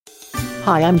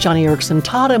Hi, I'm Johnny Erickson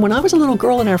Todd, and when I was a little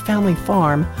girl in our family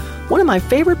farm, one of my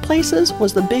favorite places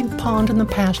was the big pond in the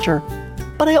pasture.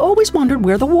 But I always wondered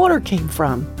where the water came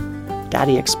from.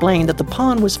 Daddy explained that the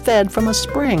pond was fed from a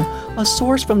spring, a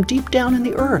source from deep down in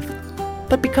the earth.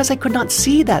 But because I could not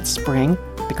see that spring,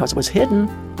 because it was hidden,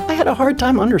 I had a hard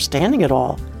time understanding it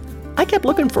all. I kept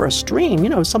looking for a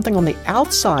stream, something on the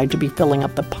outside to be filling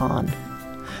up the pond.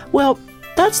 Well,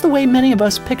 that's the way many of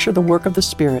us picture the work of the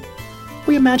Spirit.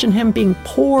 We imagine Him being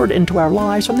poured into our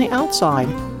lives from the outside.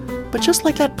 But just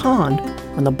like that pond,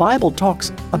 when the Bible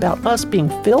talks about us being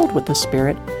filled with the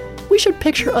Spirit, we should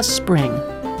picture a spring.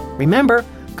 Remember,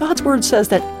 God's Word says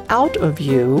that out of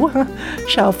you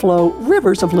shall flow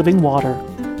rivers of living water.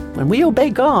 When we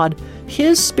obey God,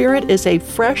 His Spirit is a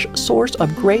fresh source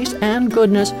of grace and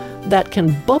goodness that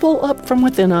can bubble up from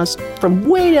within us, from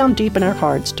way down deep in our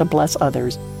hearts to bless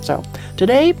others. So,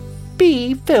 today,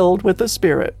 be filled with the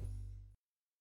Spirit.